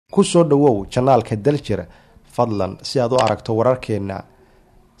ku soo dhawow janaalka daljir fadlan si aad u aragto wararkeena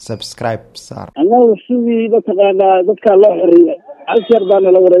subscribe saar annagu sidii mataqaanaa dadka loo xiriyo halkeer baa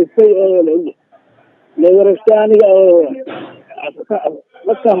la wareystay aniga oo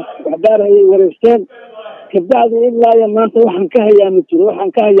dadka waxbaarayay wareysteen kabacdi ilaa iyo maanta waxaan ka hayaa ma jiro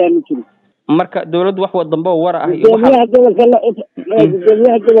marka dawladdu wax wadambo war ah iyo waxa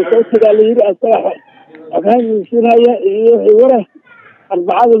gudoomiyaha gobolka u tagaa la yiri asaga waxaansiinaya iyo wara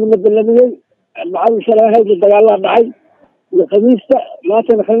arbacada madalabiyay arbacada shalay dagaal dhacay iyo khamiista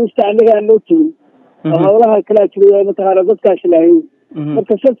maanta khamiista aniga aan loo tegin hawlaha kala jiray mataqaanaa dadkaas ilaahay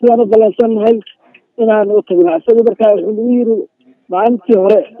marka sabtana balansannahay inaan u tagno asaga markaa wuxuu yiri maalintii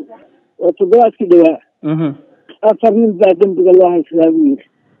hore oo toddobaadkii dhawaa afar nin baa dambiga loo haystaa buu yiri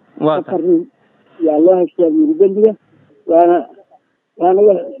afar nin yaa loo haystaa buu yiri dambiga waana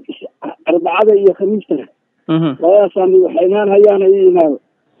arbacada iyo khamiista labadaasaan waxaynaan hayaan ay yimaado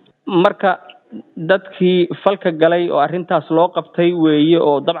marka dadkii falka galay oo arrintaas loo qabtay weeye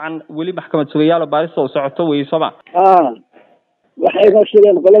oo dabcan weli maxkamad sugayaal oo baaris oo socoto weeye sooma waxay noo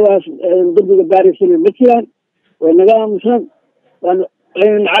sheegeen qoladaas dambiga baarisay ma jiraan way naga aamusan waan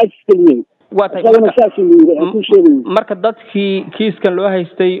caajis keliyey marka dadkii kiiskan loo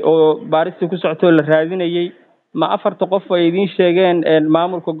haystay oo baaristii ku socotoo la raadinayay ma afarta qof ay idiin sheegeen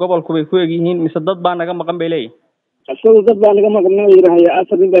maamulka gobolku bay ku egyihiin mise dad baa naga maqan bay leeyihin isaga dad baa naga maqan yirahaya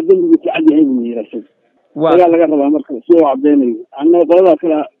afar nin baa dambiga ku cad yahay buu yiri ayaa laga rabaa marka si uu cadeynayo annaga qolada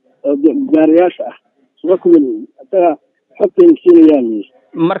kale oo gaariyaasha ah suba ku leeyahay asaga xogtay siinayaan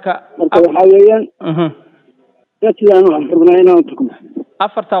marka waxa weeyaan dadkiina waxaan rabnaa inaan tagno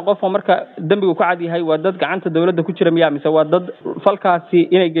afarta qof oo marka dambiga ku cad yahay waa dad gacanta dawladda ku jira miyaa mise waa dad falkaasi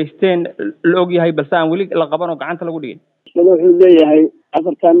inay geysteen la og yahay balse aan weli la qaban oo gacanta lagu dhigin wuxuu leeyahay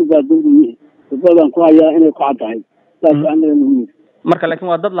afartan baa dambiga dadban ku hayaa inay ku cadahay taas anaga marka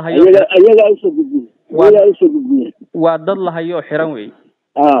laakiin waa dad la hayo ayaga ay soo gudbiyeen waa dad la hayo xiran weey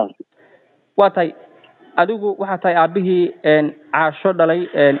waa tahay adigu waxa tahay aabihii caasho dhalay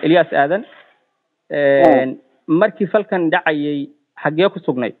Ilyas Aadan markii falkan dhacayay xagee ku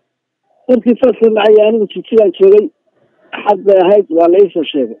sugnay markii falkan dhacayay anigu jidkaan joogay xad bay ahayd waa la isoo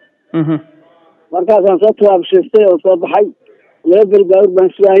sheegay markaasaan soo tawaabsheystay oo soo baxay laba beri baa baan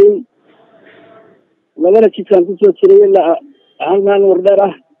siyaayay labana jidkaan kusoo jiray ilaa hal maalin wardheer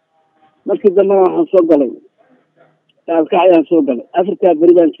ah markii dambena waxaan soo galay ayaan soo galay afartaa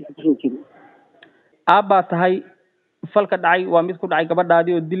beri baan jidka kusoo jiray aabbaa tahay falka dhacay waa mid ku dhacay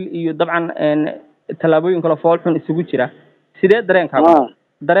gabadhaadii oo dil iyo dabcan tallaabooyin kale fool xun isugu jira sidee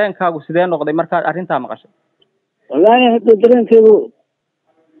dareenkaagu sidee noqday markaad arrintaa maqashay wallaahi hadda dareenkaygu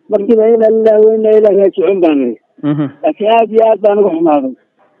markiiba inaa lillahi wa inaa ilaahi raajicuun baan laakiin aad iyo aad baan uga xumaaday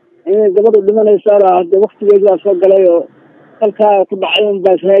inay gabadhu dhimanaysaa hadda waktigeedaa soo galay oo halkaa ku dhacay un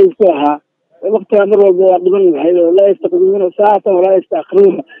baa israa'iilku ahaa waktigaa mar walba waa dhiman lahayd oo laa yastaqdimuuna saacatan walaa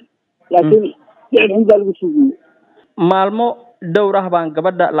yastaakiruuna laakiin ficil xun baa lagu sugiyey maalmo dhowr ah baan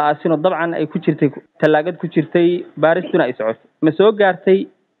gabadha la aasino dabcan ay ku jirtay talaagad ku jirtay baaristuna ay socotay ma soo gaartay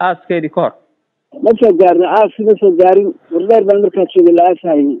aaskeedii ka hor ma soo gaarin aaski ma soo gaarin wardheer baan markaa joogay la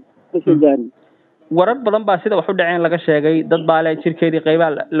aashayay ma soo gaarin warar badan baa sida wax u dhaceen laga sheegay dad baa le jirkeedii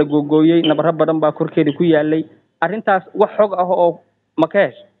qaybaa la googooyey nabaro badan baa korkeedii ku yaalay arrintaas wax xog ah oo ma ka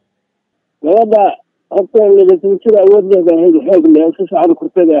heshay gabadha horta leedahay awood leh baa ahayd xoog leh oo si fiican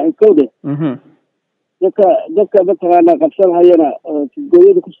korteeda ahayd kowde dadka mataqaanaa qabsanhayana oo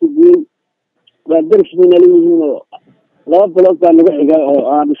gooyada kusoo guyey waa daris bayna leeyihiin oo laba bilood baa naga xiga oo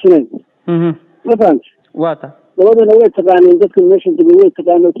aan dhisnayn ma fahamti waa ta gabadhana way taqaaneen dadka meesha degay way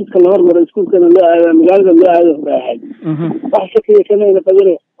taqaaneen jidka la hormaro iskuulkana loo aado magaalada loo aado hore ahayd wax shakiya kamayna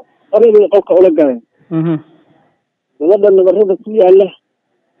qabine qabiilay qolka ula galeen gabadha nabarada ku yaala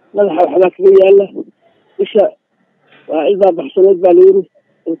madaxa waxbaa kaga yaala isha waa ilbaa baxsaneed baa layiri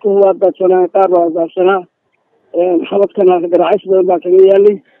ilkuhu waa daadsanaa qaar baa daadsanaa xabadkana garaacays badan baa kaga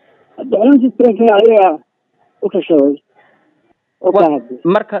yaalay hadda xuluntiiska ayaga u kashaday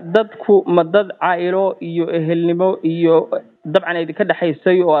marka dadku ma dad caa'ilo iyo ehelnimo iyo dabcan idinka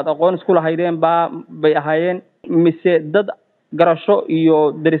dhexaysay oo aad aqoon isku lahaydeen bay ahaayeen mise dad garasho iyo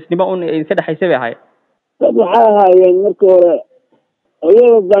darisnimo un idinka dhexaysay bay ahaayeen dad waxay ahaayeen markii hore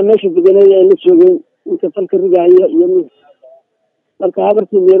hooyadood baa meesha deganeed ay la joogeen ninka falka rigahaya iyo marka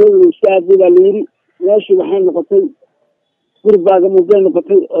habartii meerooda iska aadiyay baa layiri meeshii waxay noqotay guri baagamuday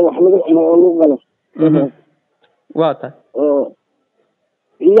noqotay oo wax lagu cuno oo lagu galo waa tahay oo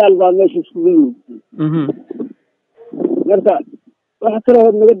ciyaal baa meesha iskugu yimid marka waxa kale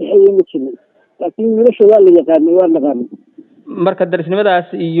oo naga dhexeeyay ma jirin laakiin wiilasha waa la yaqaanay waa naqaanay marka darisnimadaas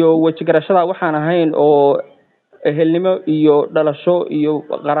iyo weji garashada waxaan ahayn oo ehelnimo iyo dhalasho iyo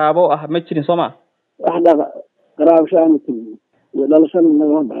qaraabo ah ma jirin Soomaa wax qaraabo shaan iyo dhalasho ma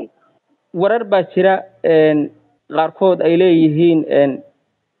baxay warar baa jira qaarkood ay leeyihiin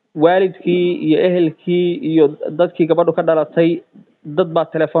waalidkii iyo ehelkii iyo dadkii gabadhu ka dhalatay dad baa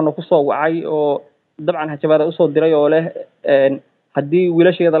telefoon ku soo wacay oo dabcan hajabaada u soo diray oo leh haddii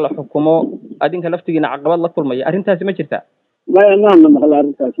wiilasheeda la xukumo adinka laftigiina caqabad la kulmaya arrintaasi ma jirtaa ma maqla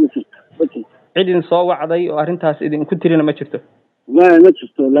arrintaas ma jirto cidin soo wacday oo arrintaas idinku tirina ma jirto ma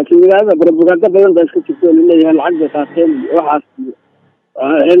jirto laakiin magaalada propaganda badan baa iska jirto leeyahay lacag qaateen waxaas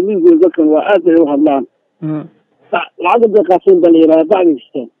hermigu dadkan waa aad ay u hadlaan lacag qaateen baa leeyahay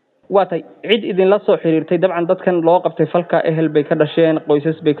bacdistan waatay cid idin la soo xiriirtay dabcan dadkan loo qabtay falka ehel bay ka dhasheen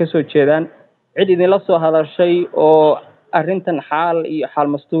qoysas bay ka soo jeedaan cid idin la soo hadashay oo arrintan xaal iyo xaal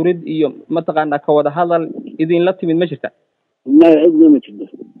mastuurid iyo mataqaana ka wada hadal idin la timid ma jirta ma cid ma jirto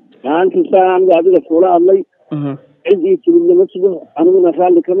aantii saan adiga fuula hadlay cid ii timid ma jirto aniguna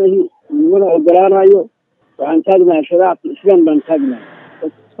raalli kama hi mana ogolaanayo waxaan taagnahay shariicada islaam baan taagnahay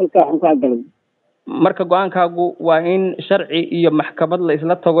falka waxaan ka galay marka go'aankaagu waa in sharci iyo maxkamad la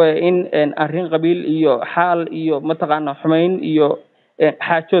isla tago in arrin qabiil iyo xaal iyo mataqaana xumeyn iyo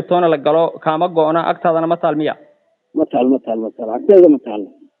xaajo toona la galo kaama go'ona agtaadana ma taalmiya ma taal agteeda ma taal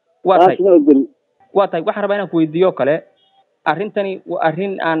waatay waxaan rabaa inaan ku weydiiyo kale arrintani waa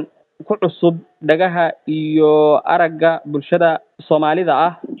arrin aan ku cusub dhagaha iyo aragga bulshada Soomaalida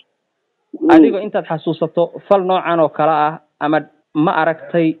ah adiga intaad xasuusato fal noocan oo kala ah ama ma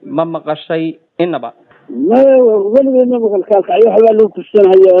aragtay ma maqashay inaba ma weligeedna maqalkaas ay waxa loo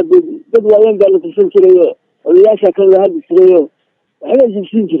kusanayo dad waaweyn baa la kusan jiray odayaasha kale hadda jiray waxay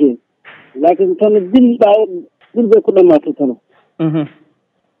jibsin jireen laakiin tan dil bay ku dhamaatay tan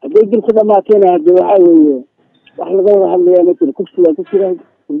haddii dil ku dhamaatayna hadda waxa weeye wax laga wada hadlayaa ma jiro kufsiga ku jira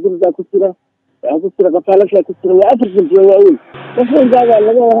dilda ku jira waxa ku jira qafaalasha ku jira waa afar jil waaweyn qofka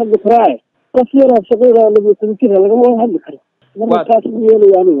laga wada hadli karaa qofyara shaqada lagu tirkira laga wada hadli karaa markaas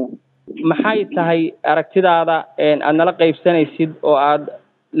yeelayaaniga maxay tahay aragtidaada aad nala qaybsanaysid oo aad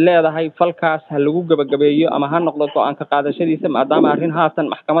leedahay falkaas ha lagu gabagabeeyo ama ha noqdo go'aan ka qaadashadiisa maadaama arrin haatan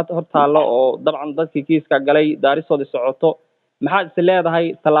maxkamad hor taalo oo dabcan dadkii kiiska galay daarisoodi socoto maxaad is leedahay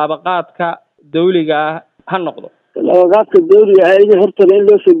tallaabaqaadka dawliga ha noqdo tallaabaqaadka dawliga ah horta in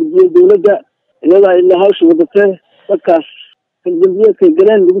loo soo gudbiyo dawladda iyada ilaa hawsha wadatay dadkaas kalbiyeedka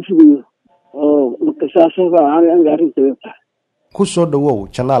galeen lagu fuliyo oo qisaasada aan arrinteeda tahay ku soo dhawow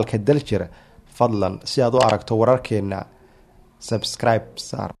janaalka daljir fadlan si aad u aragto wararkeena subscribe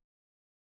saar